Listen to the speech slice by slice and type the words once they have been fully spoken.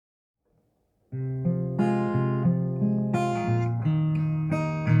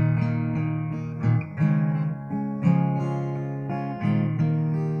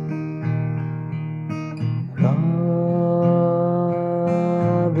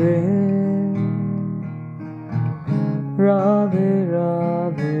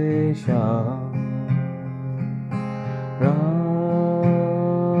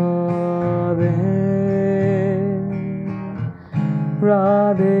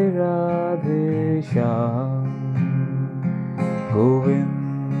राधे श्याम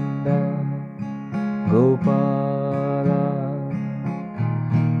गोविंद गोपाला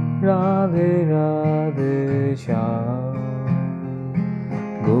राधे राधे श्याम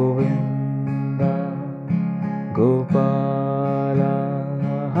गोविंद गोपाला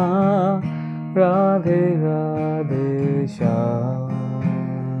राधे राधे श्याम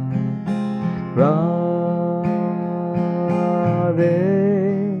राधे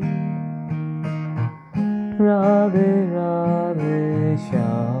राधे राधे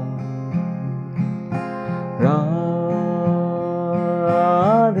श्याम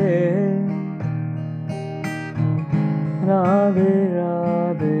राधे राधे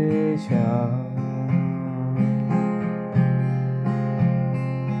राधे श्याम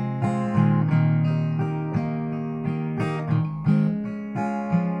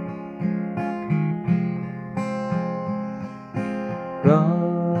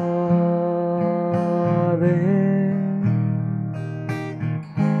राधे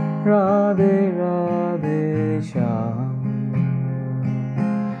राधे राधे श्याम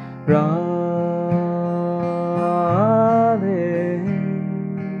राधे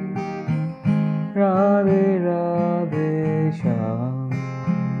राधे राधे श्याम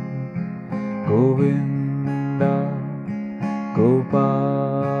गोविंद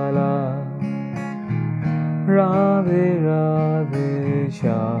गोपाला राधे राधे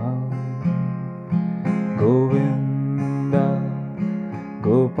श्याम गोविंद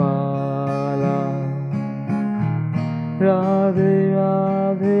गोपाला राधे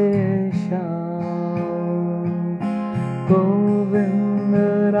राधे श्याम गोविंद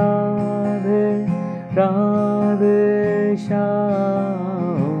राधे राधे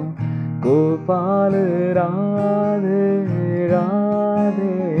श्याम गोपाल राधे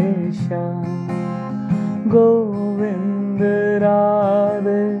राधे श्याम गोविंद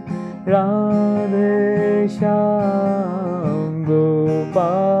राधे राधे श्याम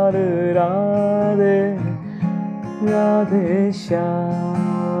गोपाल राधे राधे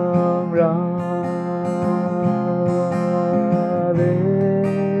श्याम राधे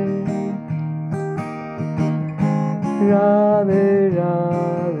राधे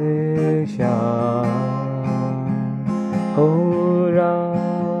राधे श्याम हो राधे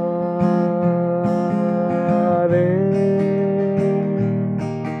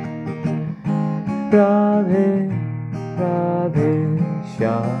राधे राधे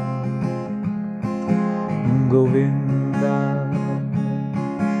श्याम गोविंद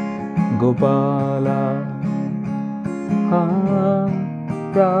गोपाला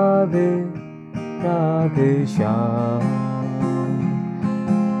राधे राधे श्याम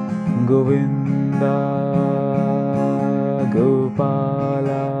गोविंद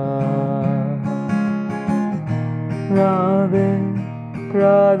गोपाला राधे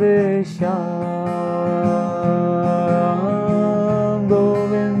राधे श्याम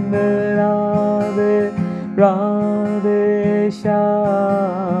गोविंद राधे राधे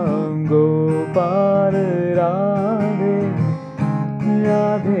श्याम गोपाल राधे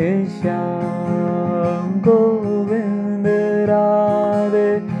राधे श्याम गोविंद राधे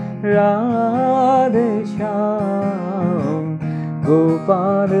राधे श्याम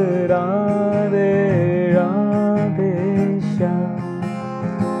गोपाल राधे राधे श्याम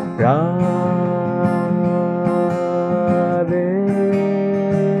राधे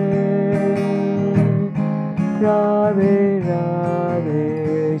राधे राधे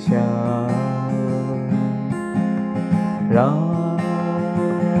श्याम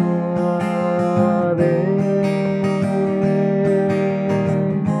राधे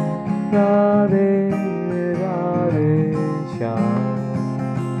राधे राधे श्याम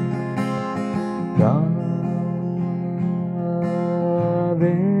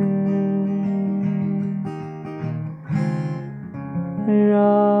राधे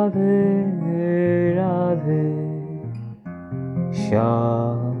राधे राधे श्याम।